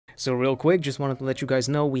So real quick, just wanted to let you guys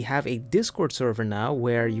know we have a Discord server now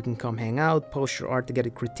where you can come hang out, post your art to get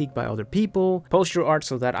it critiqued by other people, post your art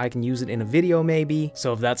so that I can use it in a video maybe.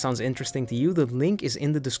 So if that sounds interesting to you, the link is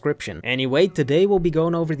in the description. Anyway, today we'll be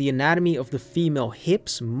going over the anatomy of the female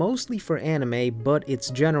hips, mostly for anime, but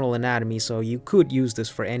it's general anatomy, so you could use this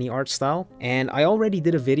for any art style. And I already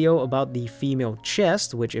did a video about the female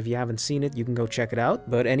chest, which if you haven't seen it, you can go check it out.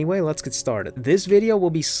 But anyway, let's get started. This video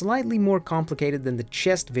will be slightly more complicated than the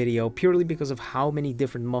chest video, purely because of how many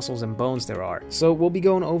different muscles and bones there are. So we'll be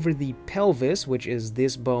going over the pelvis, which is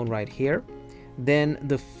this bone right here, then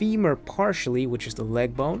the femur partially, which is the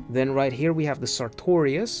leg bone, then right here we have the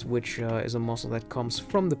sartorius, which is a muscle that comes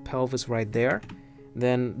from the pelvis right there,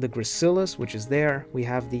 then the gracilis, which is there, we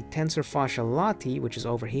have the tensor fasciae latae, which is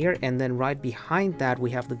over here, and then right behind that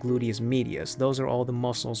we have the gluteus medius. Those are all the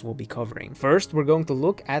muscles we'll be covering. First, we're going to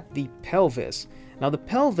look at the pelvis. Now the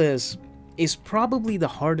pelvis is probably the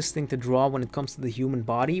hardest thing to draw when it comes to the human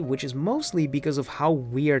body, which is mostly because of how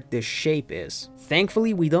weird this shape is.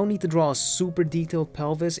 Thankfully, we don't need to draw a super detailed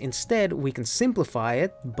pelvis. Instead, we can simplify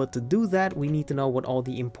it, but to do that, we need to know what all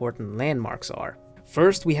the important landmarks are.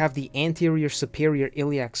 First, we have the anterior superior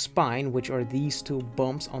iliac spine, which are these two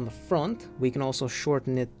bumps on the front. We can also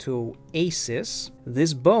shorten it to ACIS.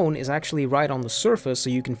 This bone is actually right on the surface, so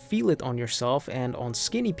you can feel it on yourself, and on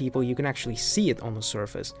skinny people, you can actually see it on the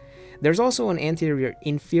surface. There's also an anterior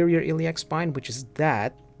inferior iliac spine, which is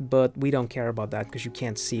that, but we don't care about that because you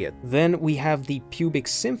can't see it. Then we have the pubic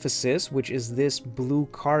symphysis, which is this blue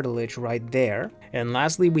cartilage right there. And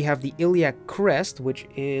lastly, we have the iliac crest, which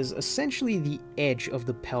is essentially the edge of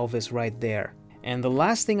the pelvis right there. And the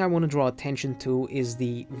last thing I want to draw attention to is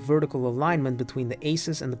the vertical alignment between the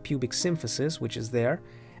ACIS and the pubic symphysis, which is there.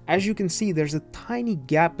 As you can see, there's a tiny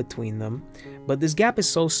gap between them, but this gap is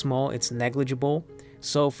so small it's negligible.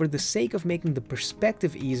 So for the sake of making the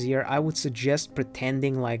perspective easier, I would suggest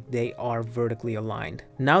pretending like they are vertically aligned.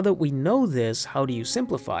 Now that we know this, how do you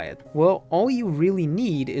simplify it? Well, all you really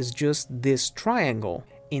need is just this triangle.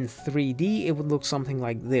 In 3D, it would look something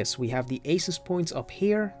like this. We have the ACIS points up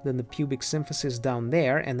here, then the pubic symphysis down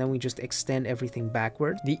there, and then we just extend everything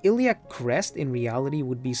backward. The iliac crest in reality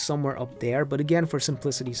would be somewhere up there, but again, for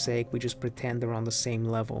simplicity's sake, we just pretend they're on the same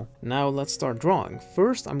level. Now let's start drawing.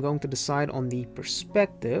 First, I'm going to decide on the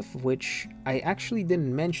perspective, which I actually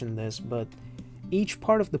didn't mention this, but each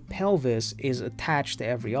part of the pelvis is attached to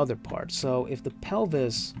every other part. So if the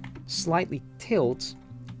pelvis slightly tilts,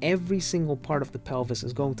 every single part of the pelvis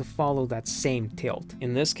is going to follow that same tilt.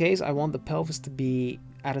 In this case, I want the pelvis to be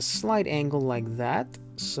at a slight angle like that,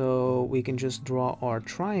 so we can just draw our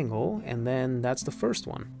triangle, and then that's the first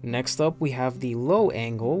one. Next up, we have the low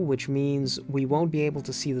angle, which means we won't be able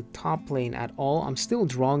to see the top plane at all. I'm still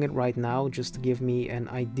drawing it right now just to give me an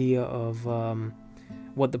idea of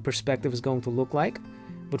what the perspective is going to look like.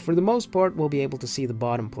 But for the most part, we'll be able to see the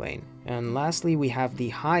bottom plane. And lastly, we have the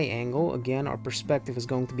high angle. Again, our perspective is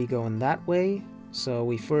going to be going that way. So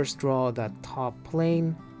we first draw that top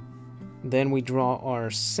plane, then we draw our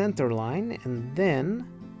center line, and then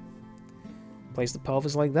place the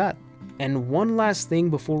pelvis like that. And one last thing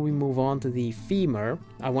before we move on to the femur,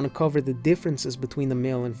 I want to cover the differences between the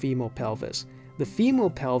male and female pelvis. The female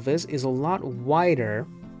pelvis is a lot wider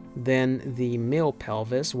than the male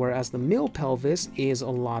pelvis, whereas the male pelvis is a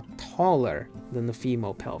lot taller than the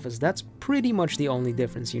female pelvis. That's pretty much the only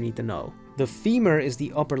difference you need to know. The femur is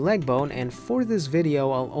the upper leg bone, and for this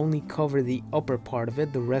video I'll only cover the upper part of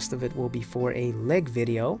it. The rest of it will be for a leg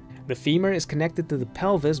video. The femur is connected to the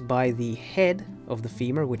pelvis by the head of the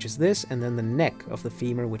femur, which is this, and then the neck of the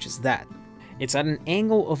femur, which is that. It's at an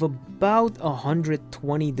angle of about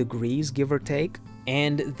 120 degrees, give or take.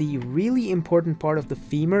 And the really important part of the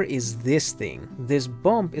femur is this thing. This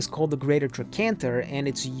bump is called the greater trochanter, and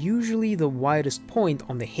it's usually the widest point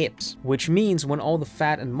on the hips, which means when all the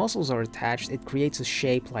fat and muscles are attached, it creates a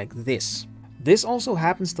shape like this. This also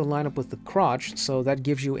happens to line up with the crotch, so that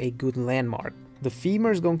gives you a good landmark. The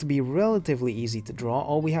femur is going to be relatively easy to draw.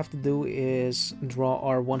 All we have to do is draw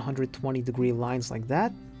our 120-degree lines like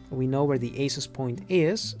that. We know where the ACIS point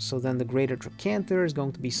is, so then the greater trochanter is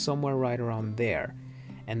going to be somewhere right around there.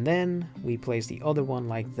 And then we place the other one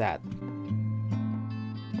like that.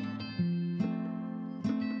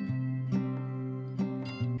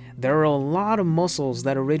 There are a lot of muscles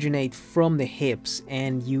that originate from the hips,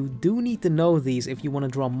 and you do need to know these if you want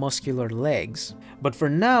to draw muscular legs. But for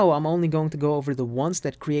now, I'm only going to go over the ones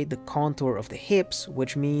that create the contour of the hips,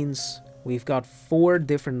 which means we've got 4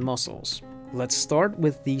 different muscles. Let's start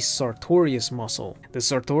with the Sartorius muscle. The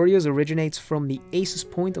Sartorius originates from the ACIS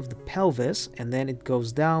point of the pelvis, and then it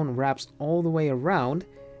goes down, wraps all the way around,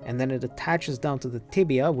 and then it attaches down to the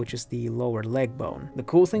tibia, which is the lower leg bone. The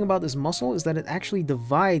cool thing about this muscle is that it actually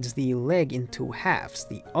divides the leg into halves,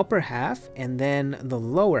 the upper half and then the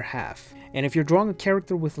lower half. And if you're drawing a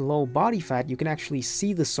character with low body fat, you can actually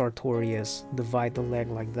see the Sartorius divide the leg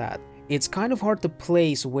like that. It's kind of hard to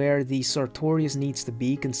place where the Sartorius needs to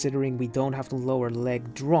be, considering we don't have the lower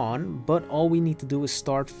leg drawn, but all we need to do is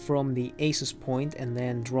start from the aces point and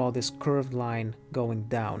then draw this curved line going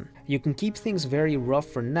down. You can keep things very rough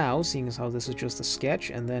for now, seeing as how this is just a sketch,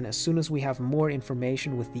 and then as soon as we have more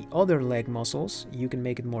information with the other leg muscles, you can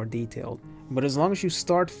make it more detailed. But as long as you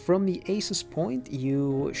start from the aces point,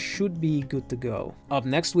 you should be good to go. Up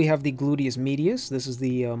next we have the Gluteus Medius. This is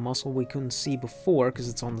the muscle we couldn't see before because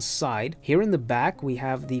it's on the side. Here in the back we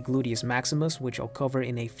have the Gluteus Maximus, which I'll cover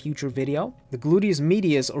in a future video. The Gluteus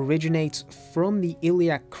Medius originates from the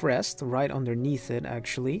iliac crest, right underneath it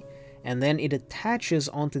actually, and then it attaches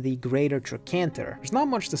onto the greater trochanter. There's not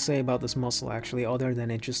much to say about this muscle actually, other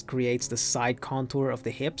than it just creates the side contour of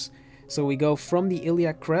the hips. So we go from the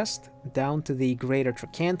iliac crest down to the greater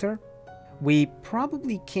trochanter. We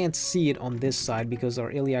probably can't see it on this side because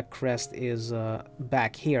our iliac crest is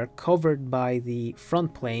back here, covered by the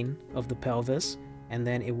front plane of the pelvis, and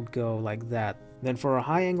then it would go like that. Then for a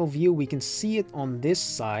high angle view, we can see it on this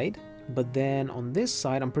side, but then on this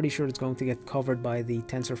side, I'm pretty sure it's going to get covered by the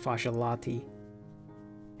tensor fasciae latae.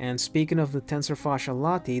 And speaking of the tensor fasciae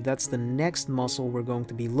latae, that's the next muscle we're going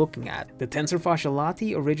to be looking at. The tensor fasciae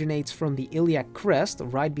latae originates from the iliac crest,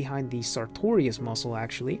 right behind the Sartorius muscle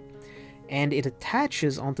actually, and it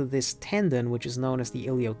attaches onto this tendon, which is known as the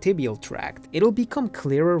iliotibial tract. It'll become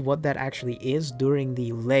clearer what that actually is during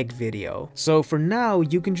the leg video. So for now,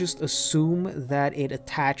 you can just assume that it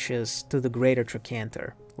attaches to the greater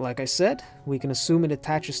trochanter. Like I said, we can assume it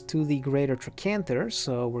attaches to the greater trochanter,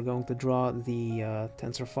 so we're going to draw the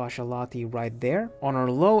tensor fasciae latae right there. On our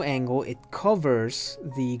low angle, it covers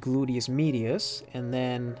the Gluteus Medius, and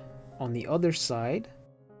then on the other side.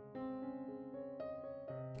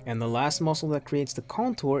 And the last muscle that creates the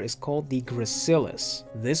contour is called the Gracilis.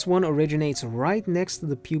 This one originates right next to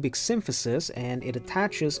the pubic symphysis, and it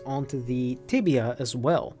attaches onto the tibia as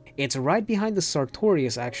well. It's right behind the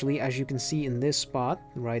Sartorius actually, as you can see in this spot,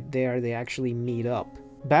 right there, they actually meet up.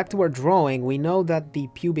 Back to our drawing, we know that the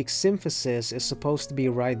pubic symphysis is supposed to be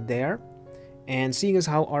right there, and seeing as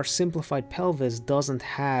how our simplified pelvis doesn't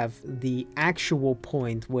have the actual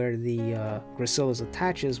point where the gracilis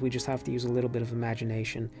attaches, we just have to use a little bit of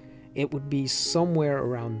imagination. It would be somewhere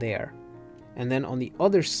around there. And then on the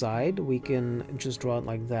other side, we can just draw it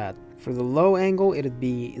like that. For the low angle, it'd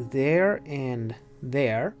be there and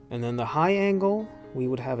there, and then the high angle we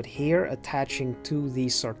would have it here attaching to the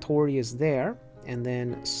Sartorius there, and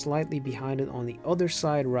then slightly behind it on the other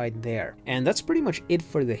side right there. And that's pretty much it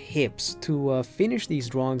for the hips. To finish these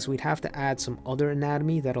drawings, we'd have to add some other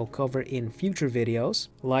anatomy that I'll cover in future videos,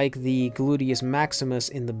 like the Gluteus Maximus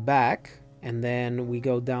in the back, and then we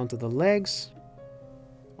go down to the legs.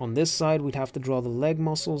 On this side we'd have to draw the leg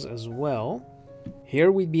muscles as well.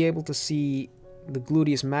 Here we'd be able to see the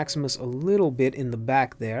Gluteus Maximus a little bit in the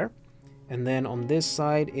back there, and then on this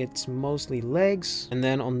side it's mostly legs, and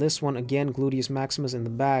then on this one again Gluteus Maximus in the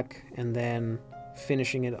back, and then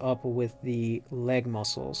finishing it up with the leg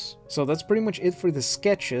muscles. So that's pretty much it for the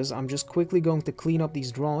sketches. I'm just quickly going to clean up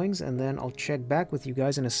these drawings and then I'll check back with you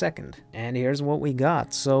guys in a second. And here's what we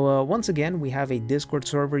got. So once again, we have a Discord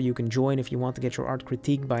server you can join if you want to get your art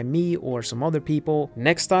critiqued by me or some other people.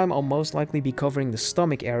 Next time I'll most likely be covering the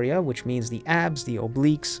stomach area, which means the abs, the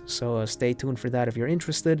obliques, so stay tuned for that if you're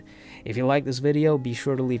interested. If you like this video, be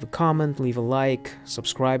sure to leave a comment, leave a like,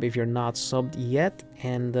 subscribe if you're not subbed yet,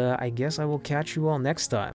 and I guess I will catch you all next time.